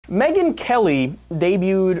Megyn Kelly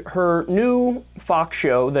debuted her new Fox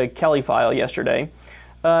show, The Kelly File, yesterday,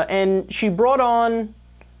 and she brought on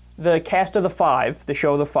the cast of The Five, the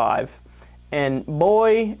show The Five, and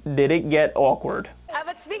boy, did it get awkward.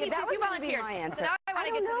 But speaking, since you volunteered, so now I want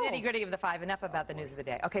to get to the nitty-gritty of The Five. Enough about the news of the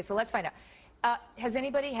day. Okay, so let's find out. Have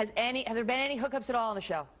there been any hookups at all on the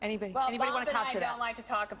show? Anybody want to cop to that? I don't like to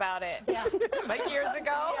talk about it. Yeah. Like years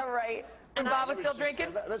ago? Yeah, right. When Bob was still drinking?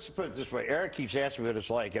 Let's put it this way. Eric keeps asking me what it's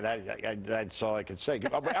like, and that's all I can say.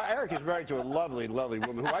 Eric is married to a lovely, lovely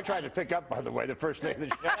woman who I tried to pick up, by the way, the first day of the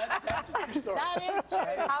show. That's a true story. That is true.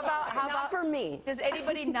 How about for me? Does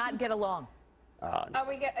anybody not get along?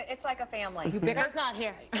 It's like a family. You bicker? That's not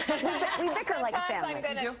here. We bicker like a family. Sometimes I'm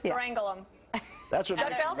going to strangle them. That's what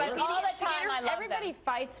makes All the time, I love Everybody them.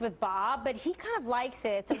 fights with Bob, but he kind of likes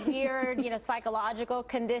it. It's a weird, psychological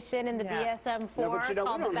condition in the DSM-4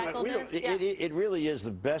 called the Beckelness. It really is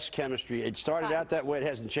the best chemistry. It started out that way. It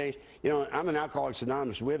hasn't changed. I'm an Alcoholics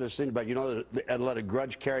Anonymous. We have this thing about, let a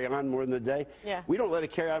grudge carry on more than a day. Yeah. We don't let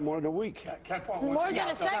it carry on more than a week. More than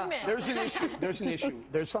a segment. There's an issue. There's an issue.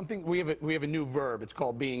 There's something. We have a new verb. It's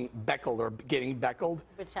called being Beckeled or getting Beckeled.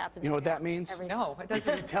 Which happens. You know what that means? No, it If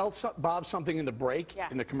you tell Bob something in the break,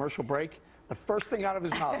 in the commercial break, the first thing out of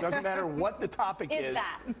his mouth, doesn't matter what the topic is,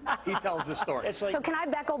 he tells the story. It's like, So can I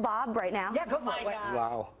Beckel Bob right now? Yeah, go for it.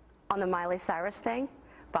 Wow. On the Miley Cyrus thing,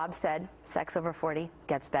 Bob said sex over 40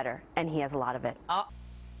 gets better, and he has a lot of it.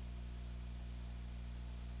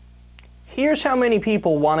 Here's how many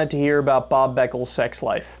people wanted to hear about Bob Beckel's sex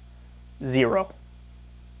life. 0.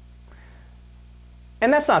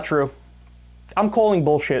 And that's not true. I'm calling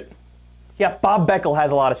bullshit. Yeah, Bob Beckel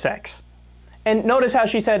has a lot of sex. And notice how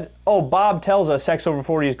she said, oh, Bob tells us sex over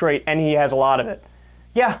 40 is great, and he has a lot of it.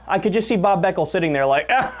 Yeah, I could just see Bob Beckel sitting there like,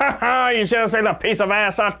 you should have seen the piece of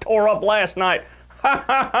ass I tore up last night.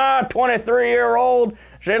 23-year-old,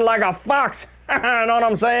 she's like a fox. Know what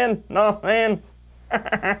I'm saying? Know what I'm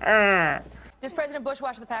saying? Does President Bush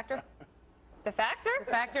watch The Factor? The Factor?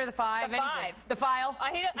 The Factor, The Five, The Five. The File?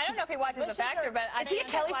 I don't know if he watches The Factor, but I Is he a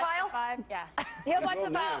Kelly File? Yes. He'll watch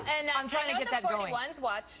The File. And I'm trying to get that going. The 41s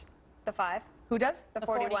watch The Five. Who does? The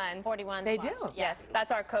 41s. 41. They do. Yes,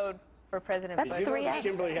 that's our code for President That's Bush. 3 Fs.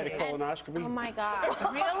 Kimberly had a colonoscopy. Oh my God.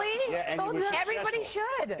 Really? Yeah, and it was Everybody successful.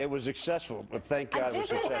 should. It was successful, but thank God it was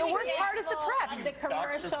successful. The worst part is the prep. The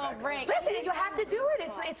commercial break. Listen, you have to do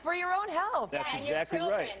it. It's for your own health. That's And your exactly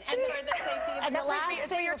children, right. And for the safety of And the That's last it's for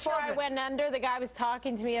thing your before I children. went under, the guy was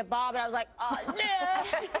talking to me at Bob, and I was like, oh, no.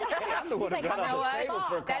 Hey, I'm the one who got You know on the table what?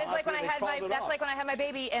 for a That is like when I colonoscopy, had they my. called it That's off. like when I had my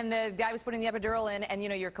baby, and the guy was putting the epidural in, and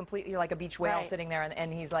you're like a beach whale Right. sitting there,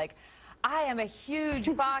 and he's like, I am a huge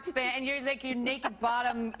Fox fan, and you're like your naked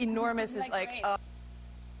bottom, enormous is like.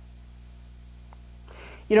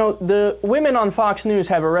 The women on Fox News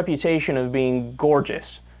have a reputation of being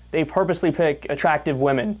gorgeous. They purposely pick attractive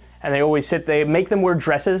women, and they make them wear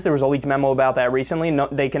dresses. There was a leaked memo about that recently. No,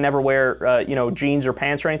 they can never wear, jeans or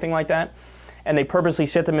pants or anything like that. And they purposely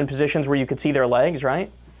sit them in positions where you could see their legs,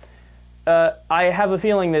 right? I have a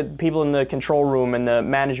feeling that people in the control room and the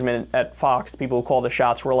management at Fox, the people who call the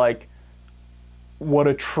shots, were like, what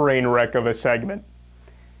a train wreck of a segment.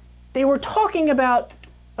 They were talking about,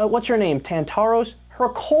 what's her name, Tantaros? Her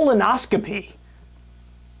colonoscopy.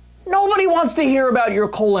 Nobody wants to hear about your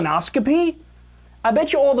colonoscopy. I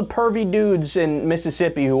bet you all the pervy dudes in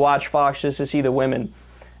Mississippi who watch Fox just to see the women.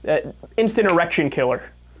 Instant erection killer.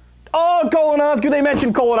 Oh, colonoscopy, they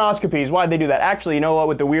mentioned colonoscopies. Why'd they do that? Actually, you know what,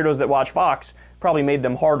 with the weirdos that watch Fox, probably made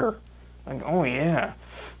them harder. Like, oh yeah,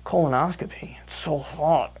 colonoscopy, it's so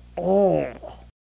hot. Oh.